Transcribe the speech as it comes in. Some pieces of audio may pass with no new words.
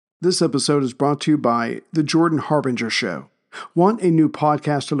This episode is brought to you by The Jordan Harbinger Show. Want a new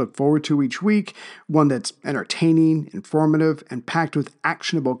podcast to look forward to each week? One that's entertaining, informative, and packed with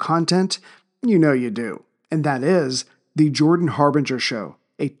actionable content? You know you do. And that is The Jordan Harbinger Show,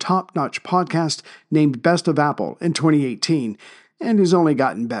 a top-notch podcast named Best of Apple in 2018, and who's only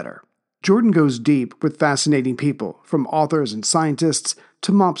gotten better. Jordan goes deep with fascinating people, from authors and scientists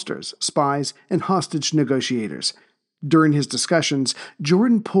to mobsters, spies, and hostage negotiators. During his discussions,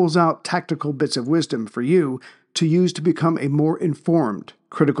 Jordan pulls out tactical bits of wisdom for you to use to become a more informed,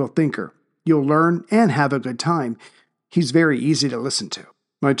 critical thinker. You'll learn and have a good time. He's very easy to listen to.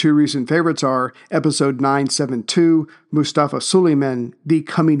 My two recent favorites are Episode 972, Mustafa Suleiman, The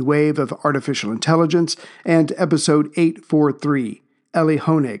Coming Wave of Artificial Intelligence, and Episode 843, Eli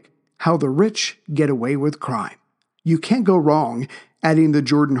Honig, How the Rich Get Away with Crime. You can't go wrong adding The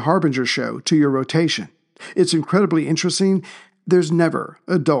Jordan Harbinger Show to your rotation. It's incredibly interesting. There's never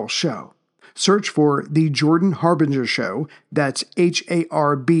a dull show. Search for The Jordan Harbinger Show, that's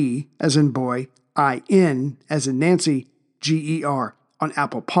Harb as in boy, IN as in Nancy, GER, on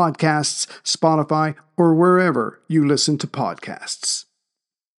Apple Podcasts, Spotify, or wherever you listen to podcasts.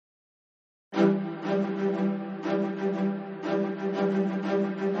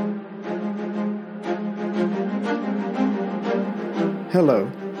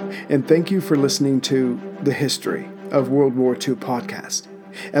 Hello, and thank you for listening to The History of World War II podcast,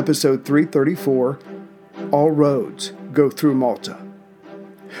 episode 334, All Roads Go Through Malta.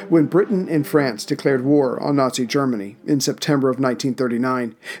 When Britain and France declared war on Nazi Germany in September of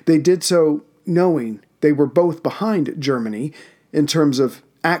 1939, they did so knowing they were both behind Germany in terms of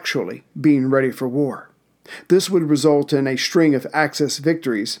actually being ready for war. This would result in a string of Axis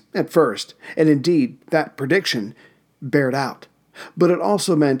victories at first, and indeed, that prediction bared out. But it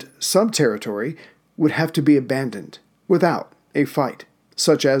also meant some territory would have to be abandoned without a fight,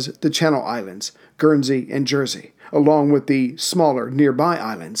 such as the Channel Islands, Guernsey, and Jersey, along with the smaller nearby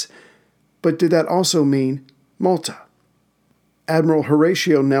islands. But did that also mean Malta? Admiral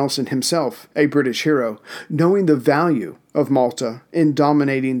Horatio Nelson himself, a British hero, knowing the value of Malta in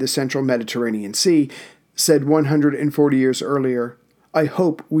dominating the central Mediterranean Sea, said 140 years earlier, "I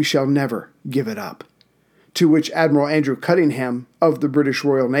hope we shall never give it up." To which Admiral Andrew Cunningham of the British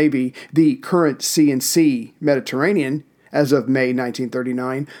Royal Navy, the current C&C Mediterranean, as of May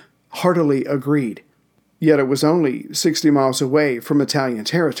 1939, heartily agreed. Yet it was only 60 miles away from Italian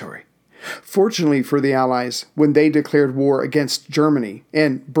territory. Fortunately for the Allies, when they declared war against Germany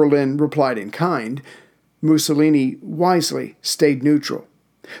and Berlin replied in kind, Mussolini wisely stayed neutral.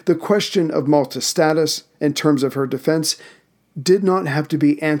 The question of Malta's status in terms of her defense did not have to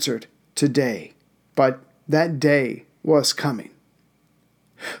be answered today, but that day was coming.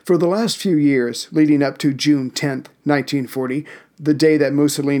 For the last few years, leading up to June 10, 1940, the day that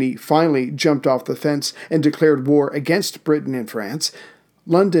Mussolini finally jumped off the fence and declared war against Britain and France,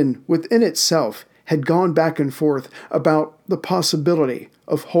 London within itself had gone back and forth about the possibility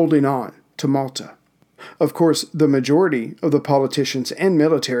of holding on to Malta. Of course, the majority of the politicians and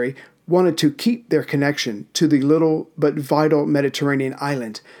military wanted to keep their connection to the little but vital Mediterranean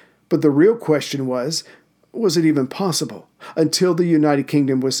island, but the real question was it even possible until the United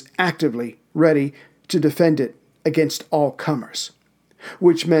Kingdom was actively ready to defend it against all comers?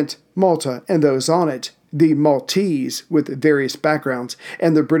 Which meant Malta and those on it, the Maltese with various backgrounds,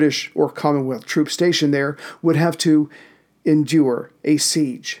 and the British or Commonwealth troops stationed there would have to endure a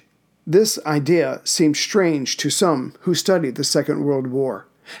siege. This idea seemed strange to some who studied the Second World War.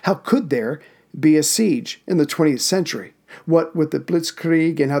 How could there be a siege in the 20th century? What with the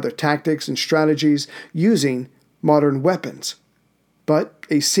blitzkrieg and other tactics and strategies using modern weapons? But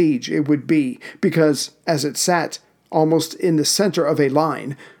a siege it would be, because as it sat almost in the center of a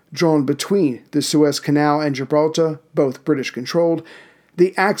line drawn between the Suez Canal and Gibraltar, both British-controlled,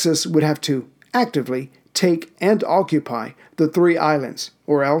 the Axis would have to actively take and occupy the three islands,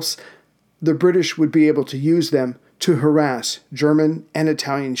 or else the British would be able to use them to harass German and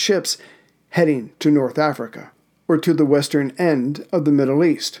Italian ships heading to North Africa, or to the western end of the Middle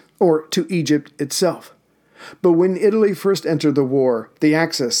East, or to Egypt itself. But when Italy first entered the war, the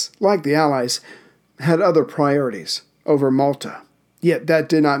Axis, like the Allies, had other priorities over Malta. Yet that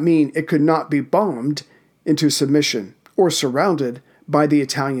did not mean it could not be bombed into submission or surrounded by the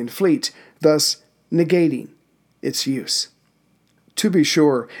Italian fleet, thus negating its use. To be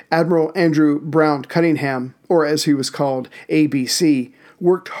sure, Admiral Andrew Brown Cunningham, or as he was called, ABC,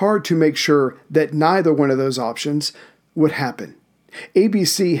 worked hard to make sure that neither one of those options would happen.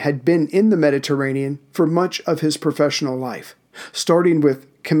 ABC had been in the Mediterranean for much of his professional life, starting with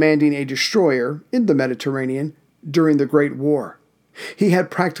commanding a destroyer in the Mediterranean during the Great War. He had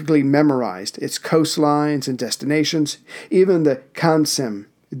practically memorized its coastlines and destinations, even the Kansim,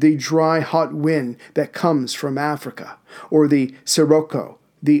 the dry, hot wind that comes from Africa, or the Sirocco,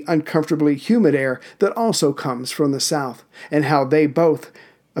 the uncomfortably humid air that also comes from the south, and how they both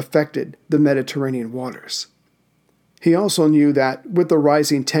affected the Mediterranean waters. He also knew that with the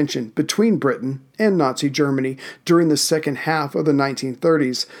rising tension between Britain and Nazi Germany during the second half of the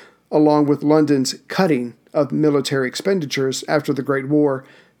 1930s, along with London's cutting of military expenditures after the Great War,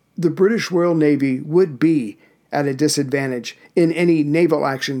 the British Royal Navy would be at a disadvantage in any naval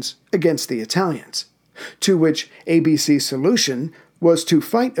actions against the Italians, to which ABC's solution was to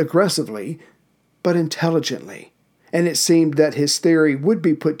fight aggressively, but intelligently, and it seemed that his theory would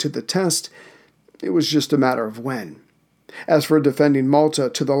be put to the test. It was just a matter of when. As for defending Malta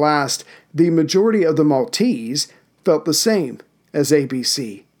to the last, the majority of the Maltese felt the same as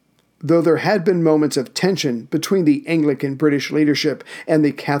ABC. Though there had been moments of tension between the Anglican British leadership and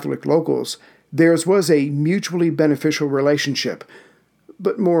the Catholic locals, theirs was a mutually beneficial relationship,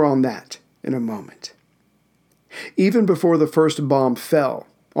 but more on that in a moment. Even before the first bomb fell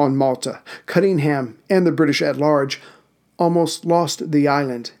on Malta, Cunningham and the British at large almost lost the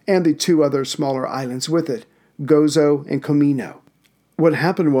island and the two other smaller islands with it, Gozo and Comino. What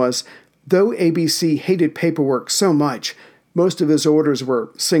happened was, though ABC hated paperwork so much, most of his orders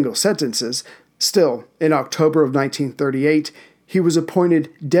were single sentences, still, in October of 1938, he was appointed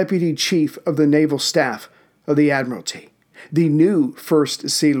Deputy Chief of the Naval Staff of the Admiralty. The new First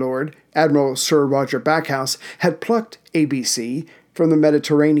Sea Lord, Admiral Sir Roger Backhouse, had plucked ABC from the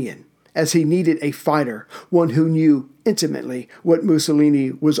Mediterranean, as he needed a fighter, one who knew intimately what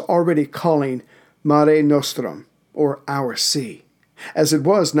Mussolini was already calling Mare Nostrum, or Our Sea. As it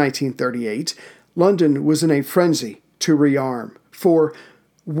was 1938, London was in a frenzy to rearm, for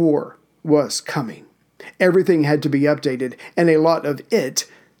war was coming. Everything had to be updated, and a lot of it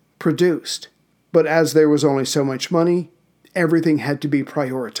produced. But as there was only so much money, everything had to be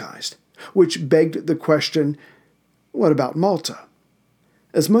prioritized, which begged the question, what about Malta?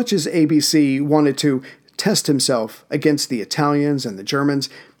 As much as ABC wanted to test himself against the Italians and the Germans,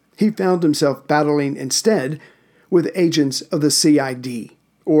 he found himself battling instead with agents of the CID,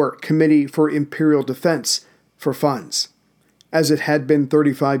 or Committee for Imperial Defense, for funds. As it had been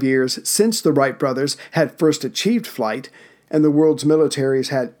 35 years since the Wright brothers had first achieved flight, and the world's militaries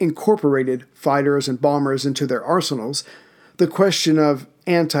had incorporated fighters and bombers into their arsenals, the question of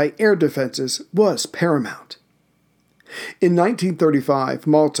anti-air defenses was paramount. In 1935,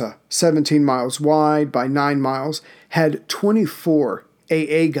 Malta, 17 miles wide by 9 miles, had 24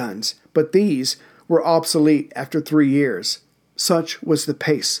 AA guns, but these were obsolete after 3 years. Such was the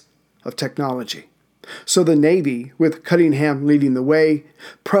pace of technology. So the Navy, with Cunningham leading the way,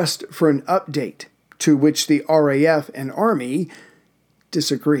 pressed for an update, to which the RAF and Army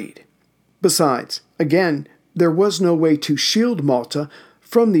disagreed. Besides, again, there was no way to shield Malta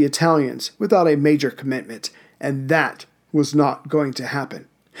from the Italians without a major commitment, and that was not going to happen,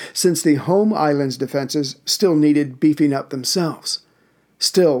 since the home island's defenses still needed beefing up themselves.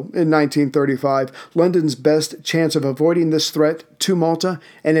 Still, in 1935, London's best chance of avoiding this threat to Malta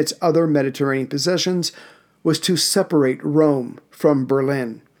and its other Mediterranean possessions was to separate Rome from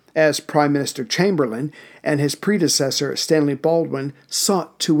Berlin, as Prime Minister Chamberlain and his predecessor Stanley Baldwin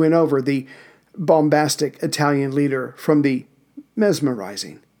sought to win over the bombastic Italian leader from the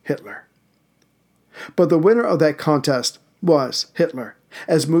mesmerizing Hitler. But the winner of that contest was Hitler,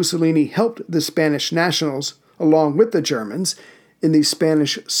 as Mussolini helped the Spanish nationals, along with the Germans, in the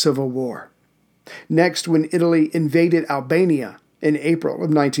Spanish Civil War. Next, when Italy invaded Albania in April of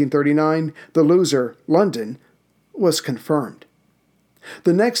 1939, the loser, London, was confirmed.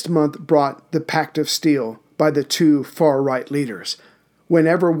 The next month brought the Pact of Steel by the two far-right leaders.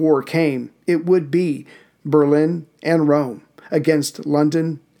 Whenever war came, it would be Berlin and Rome against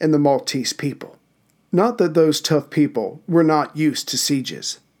London and the Maltese people. Not that those tough people were not used to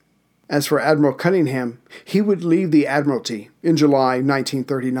sieges. As for Admiral Cunningham, he would leave the Admiralty in July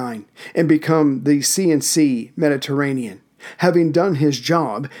 1939 and become the C&C Mediterranean, having done his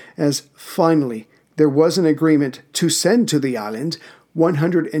job, as finally there was an agreement to send to the island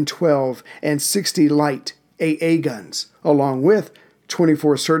 112 and 60 light AA guns, along with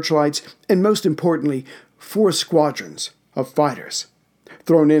 24 searchlights and, most importantly, 4 squadrons of fighters.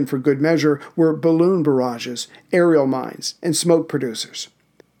 Thrown in for good measure were balloon barrages, aerial mines, and smoke producers.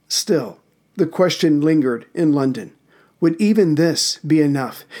 Still, the question lingered in London. Would even this be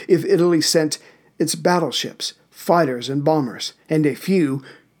enough if Italy sent its battleships, fighters and bombers, and a few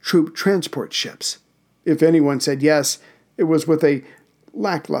troop transport ships? If anyone said yes, it was with a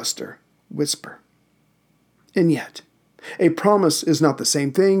lackluster whisper. And yet, A promise is not the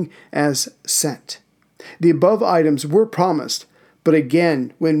same thing as sent. The above items were promised, but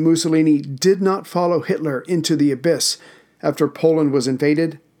again, when Mussolini did not follow Hitler into the abyss after Poland was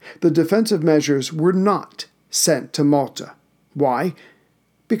invaded, the defensive measures were not sent to Malta. Why?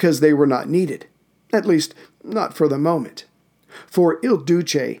 Because they were not needed, at least not for the moment. For Il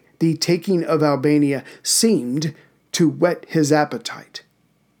Duce, the taking of Albania seemed to whet his appetite.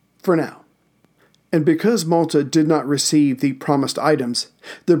 For now. And because Malta did not receive the promised items,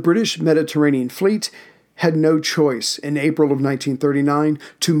 the British Mediterranean Fleet had no choice in April of 1939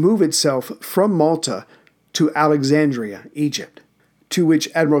 to move itself from Malta to Alexandria, Egypt, to which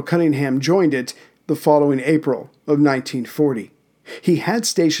Admiral Cunningham joined it the following April of 1940. He had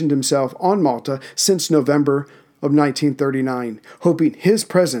stationed himself on Malta since November of 1939, hoping his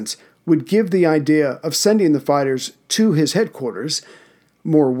presence would give the idea of sending the fighters to his headquarters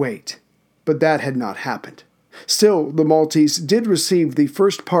more weight. But that had not happened. Still, the Maltese did receive the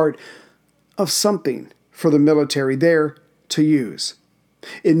first part of something for the military there to use.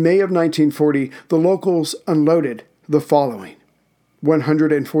 In May of 1940, the locals unloaded the following: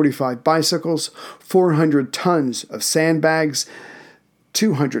 145 bicycles, 400 tons of sandbags,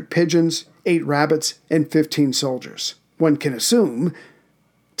 200 pigeons, 8 rabbits, and 15 soldiers. One can assume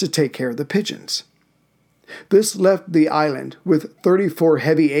to take care of the pigeons. This left the island with 34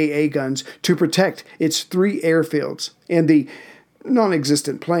 heavy AA guns to protect its 3 airfields and the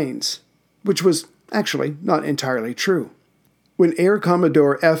non-existent planes, which was actually not entirely true. When Air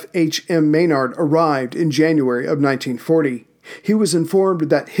Commodore F.H.M. Maynard arrived in January of 1940, he was informed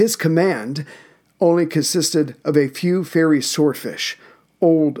that his command only consisted of a few Fairey Swordfish,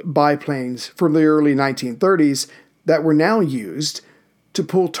 old biplanes from the early 1930s that were now used to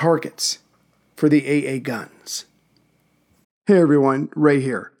pull targets for the AA guns. Hey everyone, Ray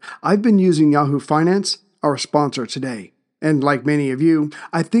here. I've been using Yahoo Finance, our sponsor today. And like many of you,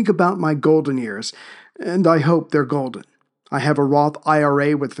 I think about my golden years, and I hope they're golden. I have a Roth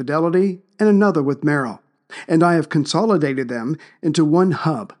IRA with Fidelity and another with Merrill, and I have consolidated them into one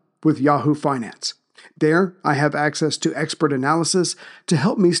hub with Yahoo Finance. There, I have access to expert analysis to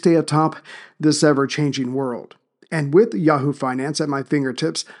help me stay atop this ever-changing world. And with Yahoo Finance at my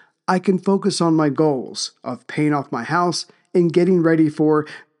fingertips, I can focus on my goals of paying off my house and getting ready for,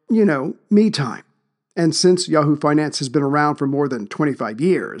 me time. And since Yahoo Finance has been around for more than 25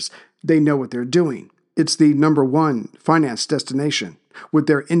 years, they know what they're doing. It's the #1 finance destination, with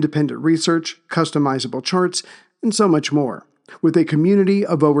their independent research, customizable charts, and so much more. With a community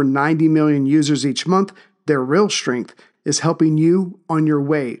of over 90 million users each month, their real strength is helping you on your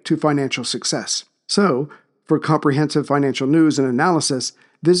way to financial success. So, for comprehensive financial news and analysis,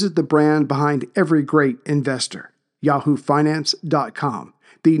 visit the brand behind every great investor, yahoofinance.com.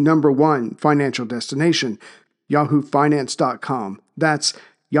 The #1 financial destination, yahoofinance.com. That's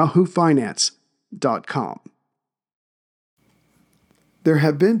yahoofinance.com. There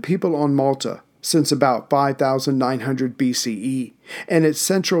have been people on Malta since about 5,900 BCE, and its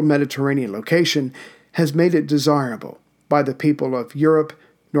central Mediterranean location has made it desirable by the people of Europe,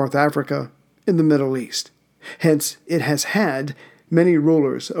 North Africa, and the Middle East. Hence, it has had many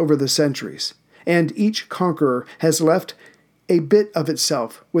rulers over the centuries, and each conqueror has left a bit of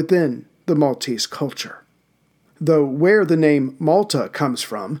itself within the Maltese culture. Though where the name Malta comes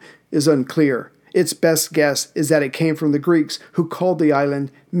from is unclear, its best guess is that it came from the Greeks who called the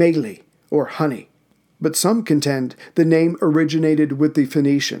island Mele, or honey. But some contend the name originated with the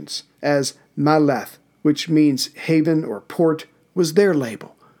Phoenicians, as Maleth, which means haven or port, was their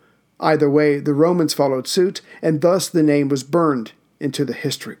label. Either way, the Romans followed suit, and thus the name was burned into the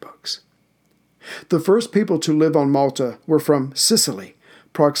history books. The first people to live on Malta were from Sicily.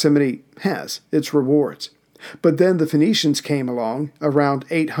 Proximity has its rewards. But then the Phoenicians came along around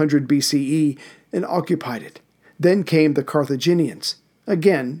 800 BCE and occupied it. Then came the Carthaginians.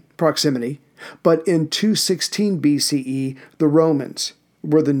 Again, proximity. But in 216 BCE, the Romans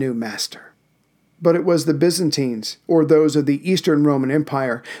were the new master. But it was the Byzantines, or those of the Eastern Roman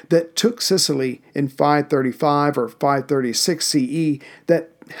Empire, that took Sicily in 535 or 536 CE that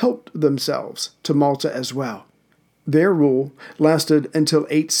helped themselves to Malta as well. Their rule lasted until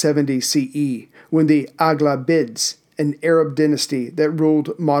 870 CE, when the Aghlabids, an Arab dynasty that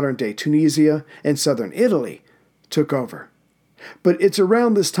ruled modern-day Tunisia and southern Italy, took over. But it's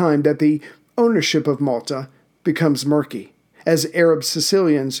around this time that the ownership of Malta becomes murky, as Arab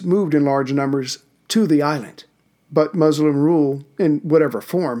Sicilians moved in large numbers to the island. But Muslim rule, in whatever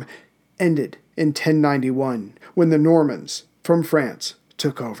form, ended in 1091, when the Normans from France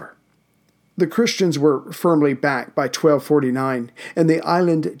took over. The Christians were firmly back by 1249, and the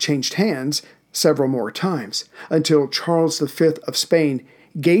island changed hands several more times, until Charles V of Spain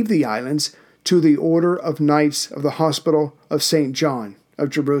gave the islands to the Order of Knights of the Hospital of St. John of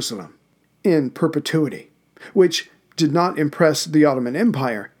Jerusalem in perpetuity, which did not impress the Ottoman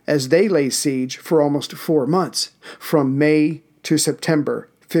Empire, as they lay siege for almost 4 months, from May to September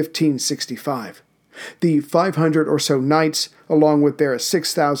 1565. The 500 or so knights, along with their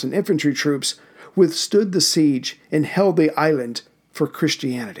 6,000 infantry troops, withstood the siege and held the island for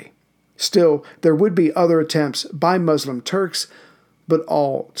Christianity. Still, there would be other attempts by Muslim Turks, but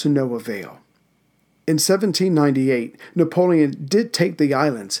all to no avail. In 1798, Napoleon did take the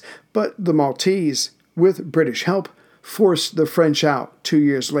islands, but the Maltese, with British help, forced the French out 2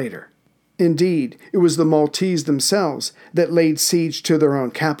 years later. Indeed, it was the Maltese themselves that laid siege to their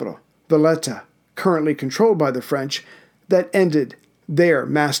own capital, Valletta, currently controlled by the French, that ended their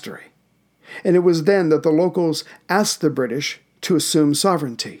mastery. And it was then that the locals asked the British to assume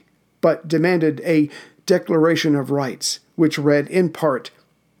sovereignty, but demanded a Declaration of Rights, which read in part,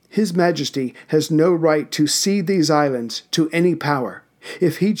 "His Majesty has no right to cede these islands to any power.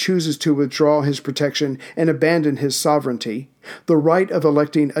 If he chooses to withdraw his protection and abandon his sovereignty, the right of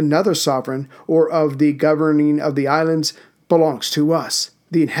electing another sovereign or of the governing of the islands belongs to us,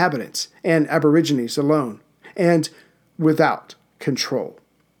 the inhabitants and aborigines alone, and without control."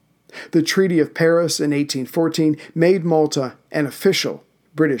 The Treaty of Paris in 1814 made Malta an official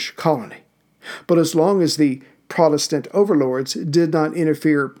British colony. But as long as the Protestant overlords did not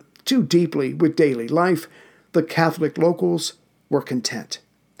interfere too deeply with daily life, the Catholic locals were content.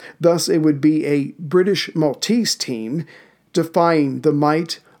 Thus, it would be a British-Maltese team defying the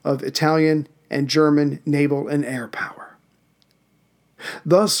might of Italian and German naval and air power.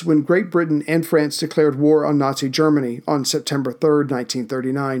 Thus, when Great Britain and France declared war on Nazi Germany on September 3,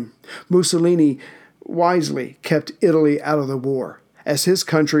 1939, Mussolini wisely kept Italy out of the war, as his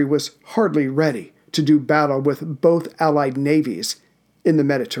country was hardly ready to do battle with both Allied navies in the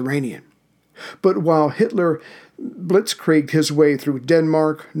Mediterranean. But while Hitler blitzkrieged his way through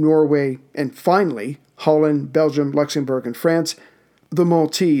Denmark, Norway, and finally Holland, Belgium, Luxembourg, and France, the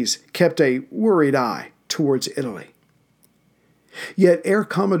Maltese kept a worried eye towards Italy. Yet Air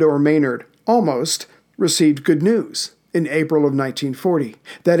Commodore Maynard almost received good news in April of 1940,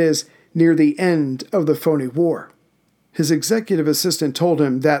 that is, near the end of the phony war. His executive assistant told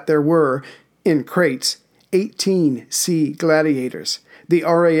him that there were, in crates, 18 Sea Gladiators, the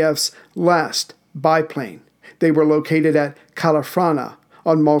RAF's last biplane. They were located at Calafrana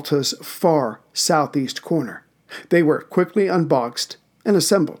on Malta's far southeast corner. They were quickly unboxed and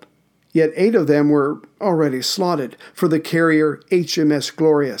assembled. Yet 8 of them were already slotted for the carrier HMS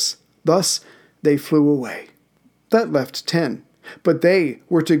Glorious. Thus, they flew away. That left 10, but they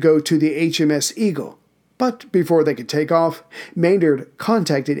were to go to the HMS Eagle. But before they could take off, Maynard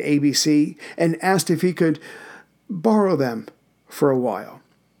contacted ABC and asked if he could borrow them for a while.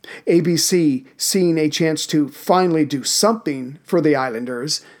 ABC, seeing a chance to finally do something for the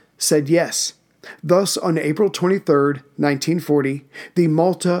islanders, said yes. Thus, on April 23, 1940, the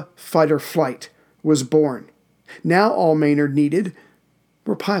Malta Fighter Flight was born. Now all Maynard needed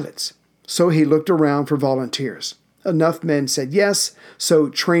were pilots, so he looked around for volunteers. Enough men said yes, so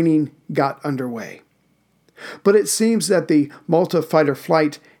training got underway. But it seems that the Malta Fighter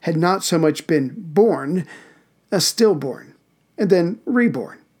Flight had not so much been born as stillborn, and then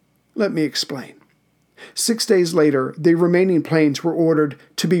reborn. Let me explain. 6 days later, the remaining planes were ordered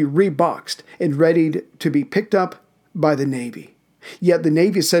to be reboxed and readied to be picked up by the Navy. Yet the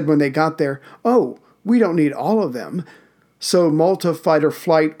Navy said when they got there, "Oh, we don't need all of them." So Malta Fighter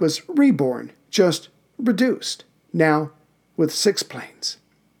Flight was reborn, just reduced, now with 6 planes.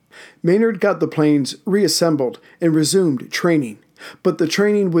 Maynard got the planes reassembled and resumed training, but the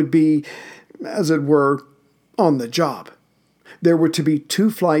training would be, as it were, on the job. There were to be 2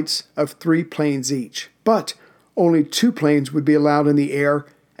 flights of 3 planes each, but only 2 planes would be allowed in the air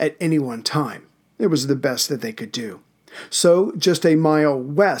at any one time. It was the best that they could do. So, just a mile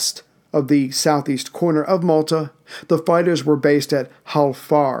west of the southeast corner of Malta, the fighters were based at Hal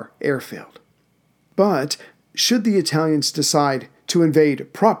Far Airfield. But, should the Italians decide to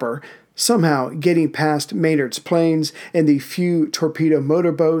invade proper, somehow getting past Maynard's planes and the few torpedo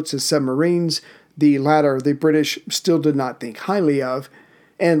motorboats and submarines, the latter the British still did not think highly of,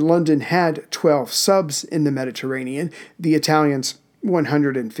 and London had 12 subs in the Mediterranean, the Italians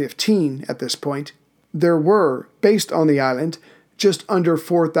 115 at this point, there were, based on the island, just under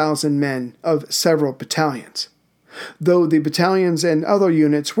 4,000 men of several battalions. Though the battalions and other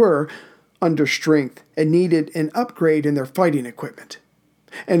units were under strength and needed an upgrade in their fighting equipment.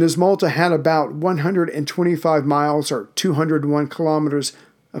 And as Malta had about 125 miles or 201 kilometers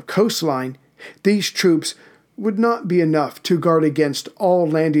of coastline, These troops would not be enough to guard against all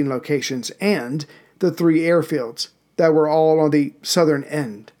landing locations and the 3 airfields that were all on the southern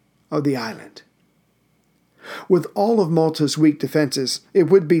end of the island. With all of Malta's weak defenses, it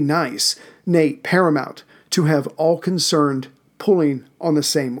would be nice, nay paramount, to have all concerned pulling on the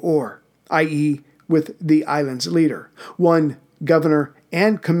same oar, i.e., with the island's leader, one governor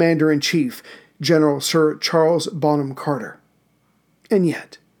and commander-in-chief, General Sir Charles Bonham Carter. And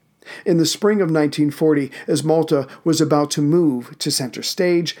yet, in the spring of 1940, as Malta was about to move to center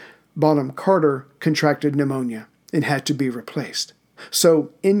stage, Bonham Carter contracted pneumonia and had to be replaced.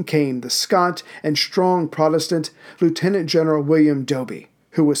 So in came the Scot and strong Protestant Lieutenant General William Doby,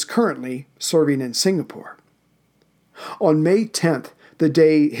 who was currently serving in Singapore. On May 10th, the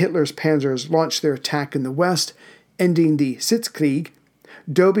day Hitler's panzers launched their attack in the west, ending the Sitzkrieg,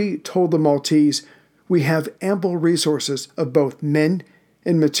 Doby told the Maltese, "We have ample resources of both men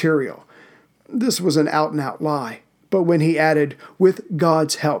and material." This was an out-and-out lie, but when he added, "With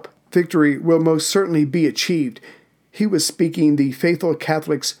God's help, victory will most certainly be achieved," he was speaking the faithful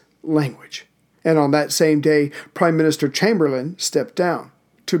Catholics' language. And on that same day, Prime Minister Chamberlain stepped down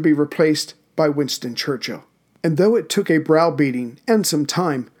to be replaced by Winston Churchill. And though it took a browbeating and some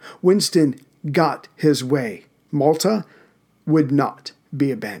time, Winston got his way. Malta would not be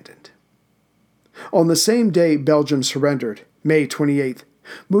abandoned. On the same day Belgium surrendered, May 28th,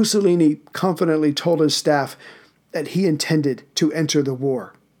 Mussolini confidently told his staff that he intended to enter the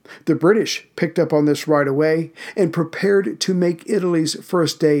war. The British picked up on this right away and prepared to make Italy's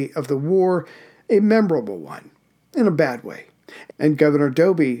first day of the war a memorable one, in a bad way. And Governor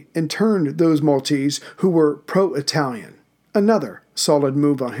Doby interned those Maltese who were pro-Italian, another solid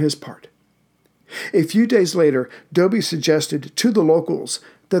move on his part. A few days later, Doby suggested to the locals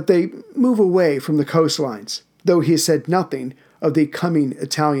that they move away from the coastlines, though he said nothing of the coming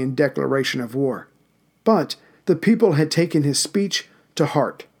Italian declaration of war. But the people had taken his speech to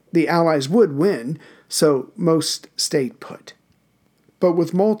heart. The Allies would win, so most stayed put. But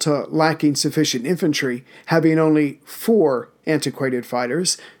with Malta lacking sufficient infantry, having only 4 antiquated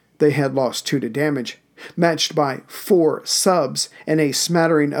fighters, they had lost 2 to damage, matched by 4 subs and a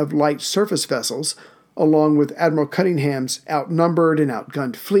smattering of light surface vessels, along with Admiral Cunningham's outnumbered and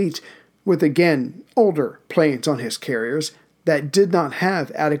outgunned fleet, with again older planes on his carriers that did not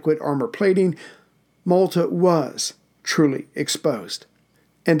have adequate armor plating, Malta was truly exposed.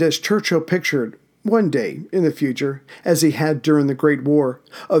 And as Churchill pictured one day in the future, as he had during the Great War,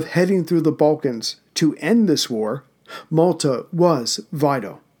 of heading through the Balkans to end this war, Malta was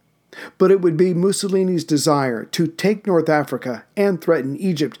vital. But it would be Mussolini's desire to take North Africa and threaten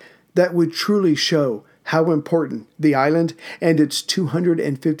Egypt that would truly show how important the island and its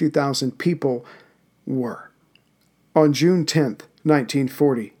 250,000 people were. On June 10th,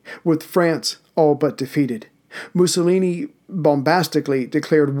 1940, with France all but defeated, Mussolini bombastically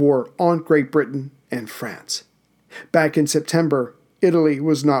declared war on Great Britain and France. Back in September, Italy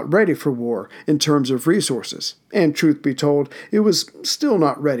was not ready for war in terms of resources, and truth be told, it was still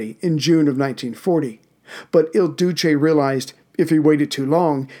not ready in June of 1940. But Il Duce realized if he waited too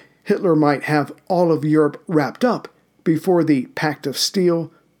long, Hitler might have all of Europe wrapped up before the Pact of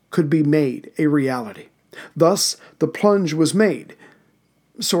Steel could be made a reality. Thus, the plunge was made,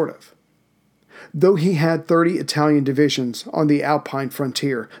 sort of. Though he had 30 Italian divisions on the Alpine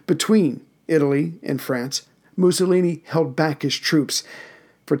frontier between Italy and France, Mussolini held back his troops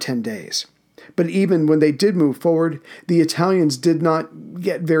for 10 days. But even when they did move forward, the Italians did not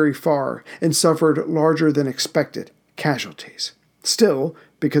get very far and suffered larger than expected casualties. Still,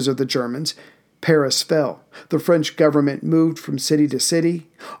 because of the Germans, Paris fell. The French government moved from city to city,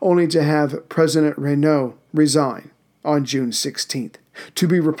 only to have President Reynaud resign on June 16th, to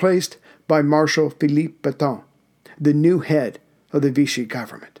be replaced by Marshal Philippe Pétain, the new head of the Vichy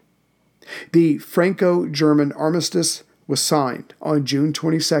government. The Franco-German armistice was signed on June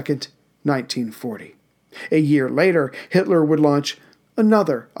 22, 1940. A year later, Hitler would launch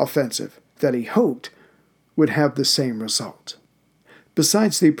another offensive that he hoped would have the same result.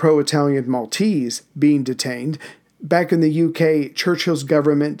 Besides the pro-Italian Maltese being detained, back in the UK, Churchill's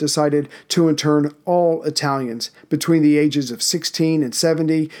government decided to intern all Italians between the ages of 16 and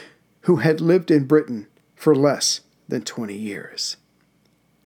 70 who had lived in Britain for less than 20 years.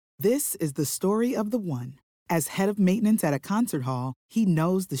 This is the story of the one. As head of maintenance at a concert hall, he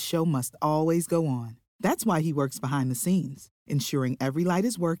knows the show must always go on. That's why he works behind the scenes, ensuring every light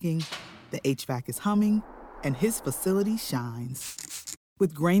is working, the HVAC is humming, and his facility shines.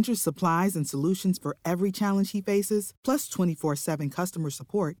 With Grainger's supplies and solutions for every challenge he faces, plus 24/7 customer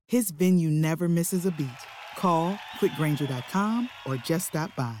support, his venue never misses a beat. Call quickgrainger.com or just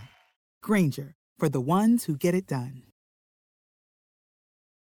stop by. Granger, for the ones who get it done.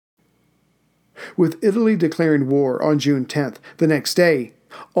 With Italy declaring war on June 10th, the next day,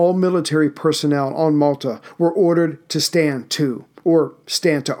 all military personnel on Malta were ordered to stand to, or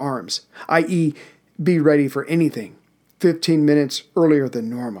stand to arms, i.e., be ready for anything, 15 minutes earlier than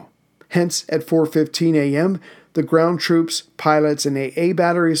normal. Hence, at 4:15 a.m., the ground troops, pilots, and AA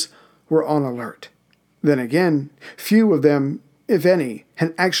batteries were on alert. Then again, few of them, if any,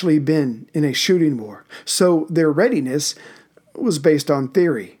 had actually been in a shooting war, so their readiness was based on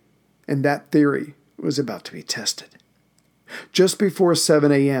theory, and that theory was about to be tested. Just before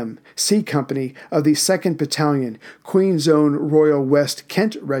 7 a.m., C Company of the 2nd Battalion, Queen's Own Royal West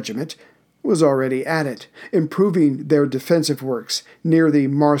Kent Regiment, was already at it, improving their defensive works near the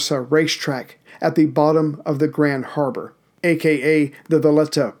Marsa racetrack at the bottom of the Grand Harbor, aka the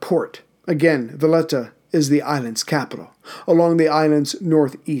Valletta port. Again, Valletta is the island's capital, along the island's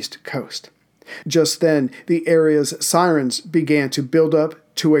northeast coast. Just then, the area's sirens began to build up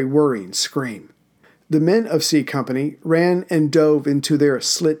to a whirring scream. The men of C Company ran and dove into their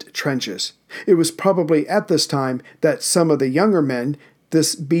slit trenches. It was probably at this time that some of the younger men,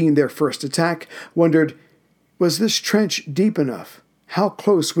 this being their first attack, wondered, was this trench deep enough? How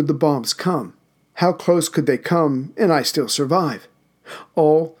close would the bombs come? How close could they come and I still survive?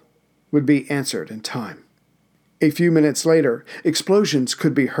 All would be answered in time. A few minutes later, explosions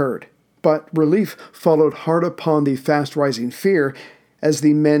could be heard, but relief followed hard upon the fast-rising fear as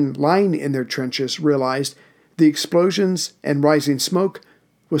the men lying in their trenches realized the explosions and rising smoke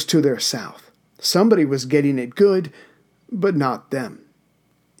was to their south. Somebody was getting it good, but not them.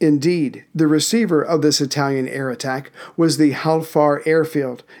 Indeed, the receiver of this Italian air attack was the Halfar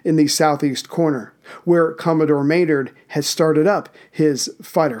airfield in the southeast corner, where Commodore Maynard had started up his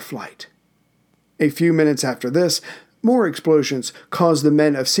fighter flight. A few minutes after this, more explosions caused the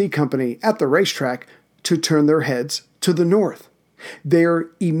men of C Company at the racetrack to turn their heads to the north. There,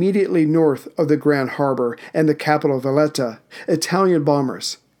 immediately north of the Grand Harbor and the capital Valletta, Italian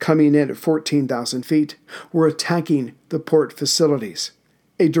bombers, coming in at 14,000 feet, were attacking the port facilities.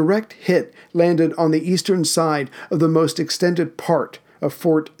 A direct hit landed on the eastern side of the most extended part of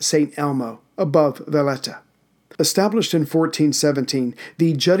Fort St. Elmo, above Valletta. Established in 1417,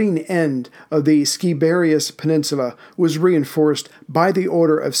 the jutting end of the Schiberius Peninsula was reinforced by the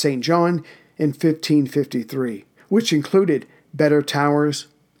Order of St. John in 1553, which included better towers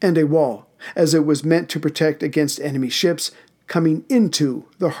and a wall, as it was meant to protect against enemy ships coming into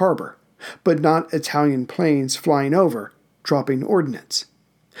the harbor, but not Italian planes flying over, dropping ordnance.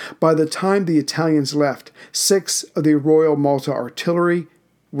 By the time the Italians left, 6 of the Royal Malta Artillery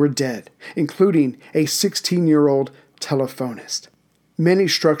were dead, including a 16-year-old telephonist. Many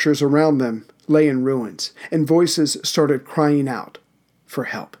structures around them lay in ruins, and voices started crying out for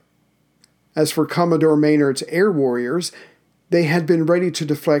help. As for Commodore Maynard's air warriors, they had been ready to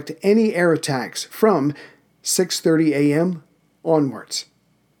deflect any air attacks from 6:30 a.m. onwards.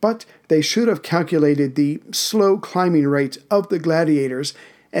 But they should have calculated the slow climbing rate of the Gladiators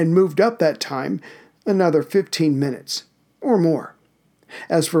and moved up that time another 15 minutes or more.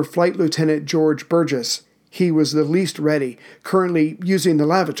 As for Flight Lieutenant George Burgess, he was the least ready, currently using the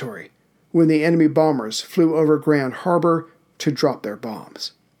lavatory, when the enemy bombers flew over Grand Harbor to drop their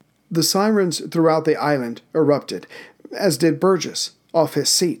bombs. The sirens throughout the island erupted, as did Burgess, off his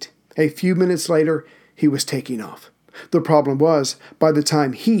seat. A few minutes later, he was taking off. The problem was, by the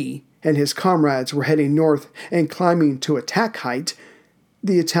time he and his comrades were heading north and climbing to attack height,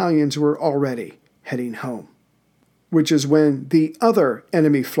 the Italians were already heading home. Which is when the other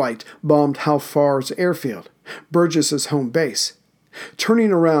enemy flight bombed Halfar's airfield, Burgess's home base.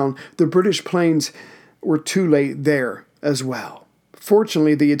 Turning around, the British planes were too late there as well.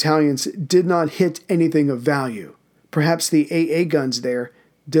 Fortunately, the Italians did not hit anything of value. Perhaps the AA guns there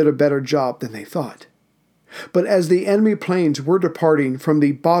did a better job than they thought. But as the enemy planes were departing from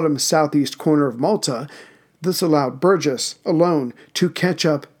the bottom southeast corner of Malta, this allowed Burgess alone to catch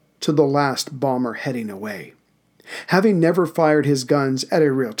up to the last bomber heading away. Having never fired his guns at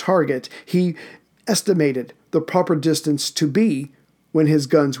a real target, he estimated the proper distance to be when his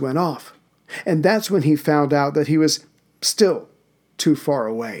guns went off. And that's when he found out that he was still too far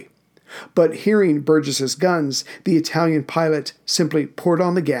away. But hearing Burgess's guns, the Italian pilot simply poured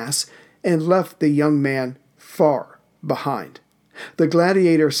on the gas and left the young man far behind. The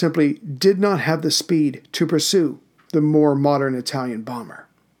Gladiator simply did not have the speed to pursue the more modern Italian bomber.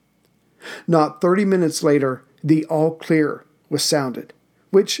 Not 30 minutes later, the all clear was sounded,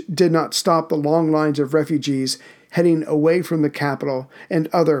 which did not stop the long lines of refugees heading away from the capital and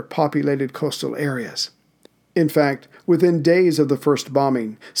other populated coastal areas. In fact, within days of the first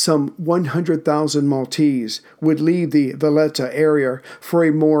bombing, some 100,000 Maltese would leave the Valletta area for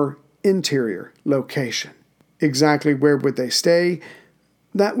a more interior location. Exactly where would they stay?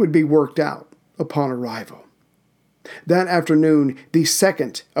 That would be worked out upon arrival. That afternoon, the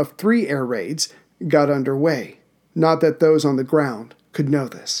second of 3 air raids got underway. Not that those on the ground could know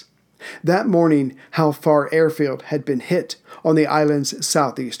this. That morning, Hal Far Airfield had been hit on the island's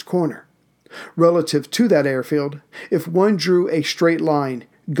southeast corner. Relative to that airfield, if one drew a straight line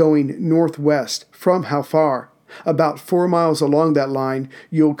going northwest from Hal Far, about 4 miles along that line,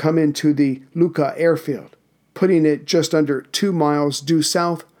 you'll come into the Lucca Airfield, putting it just under 2 miles due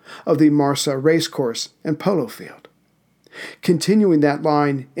south of the Marsa Racecourse and Polo Field. Continuing that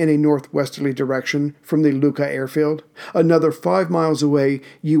line in a northwesterly direction from the Lucca Airfield, another 5 miles away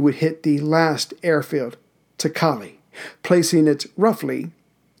you would hit the last airfield, Takali, placing it roughly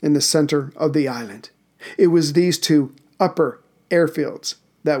in the center of the island. It was these 2 upper airfields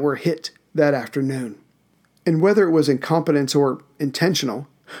that were hit that afternoon. And whether it was incompetence or intentional,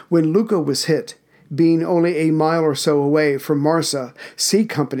 when Lucca was hit, being only a mile or so away from Marsa, C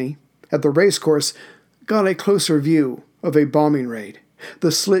Company, at the racecourse, got a closer view of a bombing raid.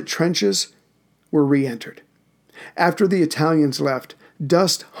 The slit trenches were re-entered. After the Italians left,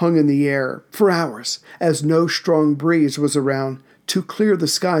 dust hung in the air for hours, as no strong breeze was around to clear the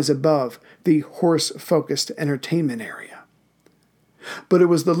skies above the horse-focused entertainment area. But it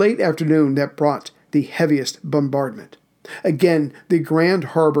was the late afternoon that brought the heaviest bombardment. Again, the Grand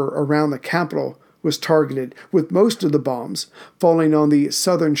Harbor around the capital was targeted, with most of the bombs falling on the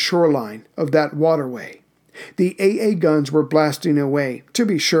southern shoreline of that waterway. The AA guns were blasting away, to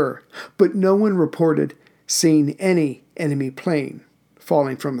be sure, but no one reported seeing any enemy plane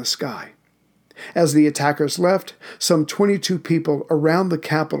falling from the sky. As the attackers left, some 22 people around the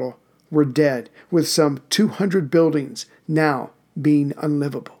capital were dead, with some 200 buildings now being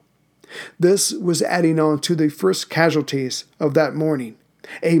unlivable. This was adding on to the first casualties of that morning,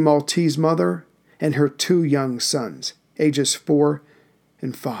 a Maltese mother and her 2 young sons, ages 4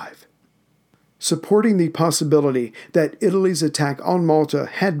 and 5. Supporting the possibility that Italy's attack on Malta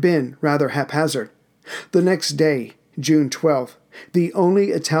had been rather haphazard, the next day, June 12th, the only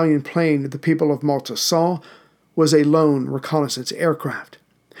Italian plane the people of Malta saw was a lone reconnaissance aircraft.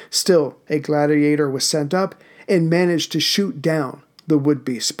 Still, a Gladiator was sent up and managed to shoot down the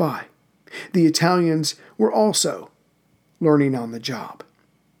would-be spy. The Italians were also learning on the job.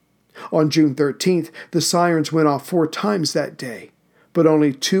 On June 13th, the sirens went off 4 times that day, but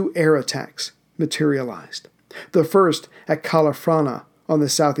only 2 air attacks materialized. The first at Calafrana on the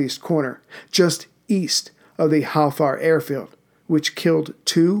southeast corner, just east of the Hal Far Airfield, which killed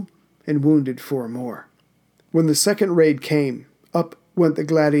 2 and wounded 4 more. When the second raid came, up went the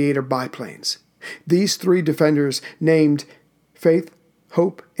Gladiator biplanes. These 3 defenders, named Faith,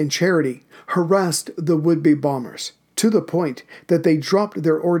 Hope, and Charity, harassed the would-be bombers to the point that they dropped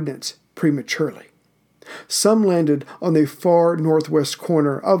their ordnance prematurely. Some landed on the far northwest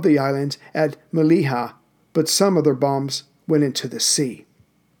corner of the island at Melilla, but some of their bombs went into the sea.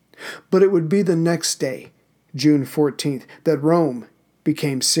 But it would be the next day, June 14th, that Rome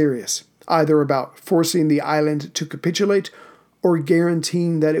became serious, either about forcing the island to capitulate or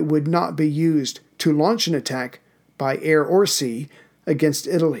guaranteeing that it would not be used to launch an attack by air or sea against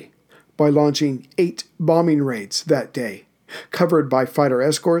Italy, by launching 8 bombing raids that day, covered by fighter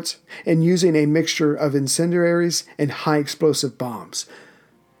escorts, and using a mixture of incendiaries and high-explosive bombs.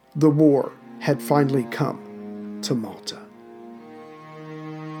 The war had finally come to Malta.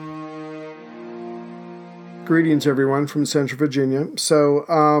 Greetings, everyone, from Central Virginia. So,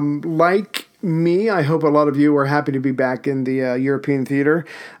 like me, I hope a lot of you are happy to be back in the European theater.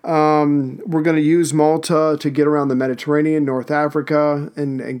 We're going to use Malta to get around the Mediterranean, North Africa,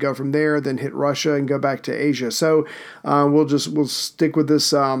 and go from there, then hit Russia and go back to Asia. So we'll stick with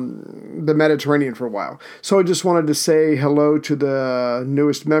this the Mediterranean for a while. So I just wanted to say hello to the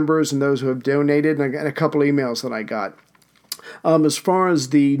newest members and those who have donated, and a couple emails that I got. As far as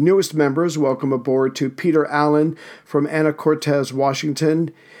the newest members, welcome aboard to Peter Allen from Anacortes,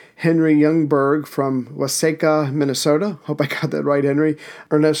 Washington, Henry Youngberg from Waseca, Minnesota. Hope I got that right, Henry.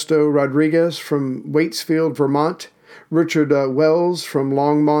 Ernesto Rodriguez from Waitsfield, Vermont. Richard Wells from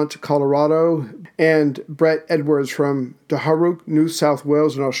Longmont, Colorado. And Brett Edwards from Daharuk, New South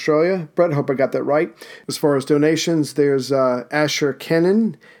Wales in Australia. Brett, hope I got that right. As far as donations, there's Asher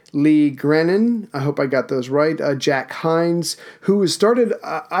Kennan, Lee Grennan, I hope I got those right, Jack Hines, who has started,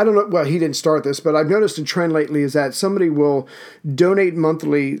 I don't know, well, he didn't start this, but I've noticed a trend lately is that somebody will donate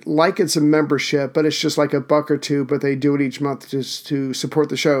monthly like it's a membership, but it's just like $1 or $2, but they do it each month just to support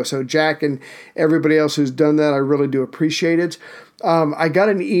the show. So Jack and everybody else who's done that, I really do appreciate it. I got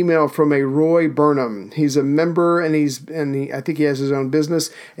an email from a Roy Burnham. He's a member, and I think he has his own business,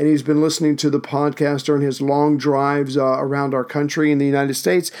 and he's been listening to the podcast during his long drives around our country in the United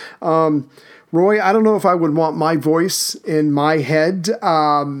States. Roy, I don't know if I would want my voice in my head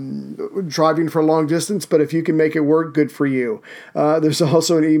driving for long distance, but if you can make it work, good for you. There's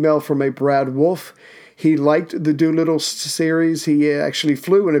also an email from a Brad Wolf. He liked the Doolittle series. He actually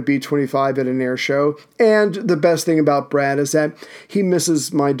flew in a B-25 at an air show. And the best thing about Brad is that he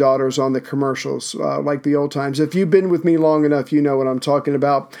misses my daughters on the commercials, like the old times. If you've been with me long enough, you know what I'm talking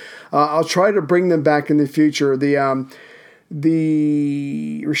about. I'll try to bring them back in the future.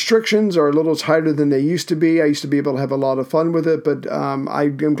 The restrictions are a little tighter than they used to be. I used to be able to have a lot of fun with it, but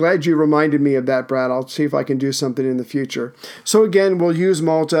I'm glad you reminded me of that, Brad. I'll see if I can do something in the future. So again, we'll use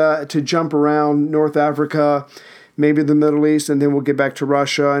Malta to jump around North Africa, maybe the Middle East, and then we'll get back to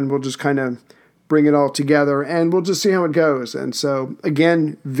Russia, and we'll just kind of bring it all together, and we'll just see how it goes. And so,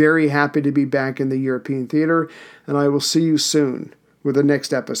 again, very happy to be back in the European theater, and I will see you soon with the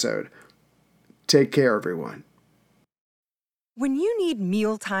next episode. Take care, everyone. When you need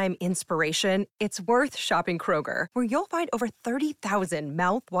mealtime inspiration, it's worth shopping Kroger, where you'll find over 30,000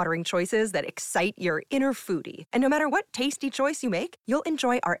 mouth-watering choices that excite your inner foodie. And no matter what tasty choice you make, you'll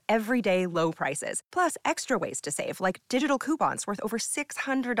enjoy our everyday low prices, plus extra ways to save, like digital coupons worth over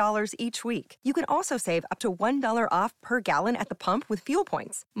 $600 each week. You can also save up to $1 off per gallon at the pump with fuel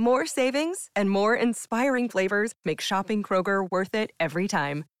points. More savings and more inspiring flavors make shopping Kroger worth it every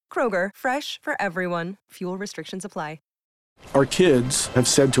time. Kroger, fresh for everyone. Fuel restrictions apply. Our kids have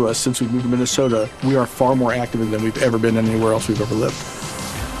said to us since we moved to Minnesota, we are far more active than we've ever been anywhere else we've ever lived.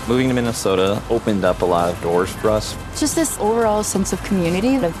 Moving to Minnesota opened up a lot of doors for us. Just this overall sense of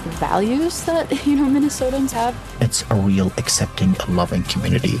community, of values that, Minnesotans have. It's a real accepting, loving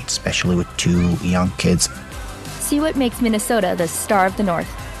community, especially with 2 young kids. See what makes Minnesota the star of the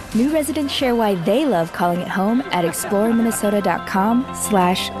North. New residents share why they love calling it home at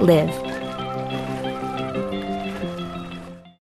exploreminnesota.com/live.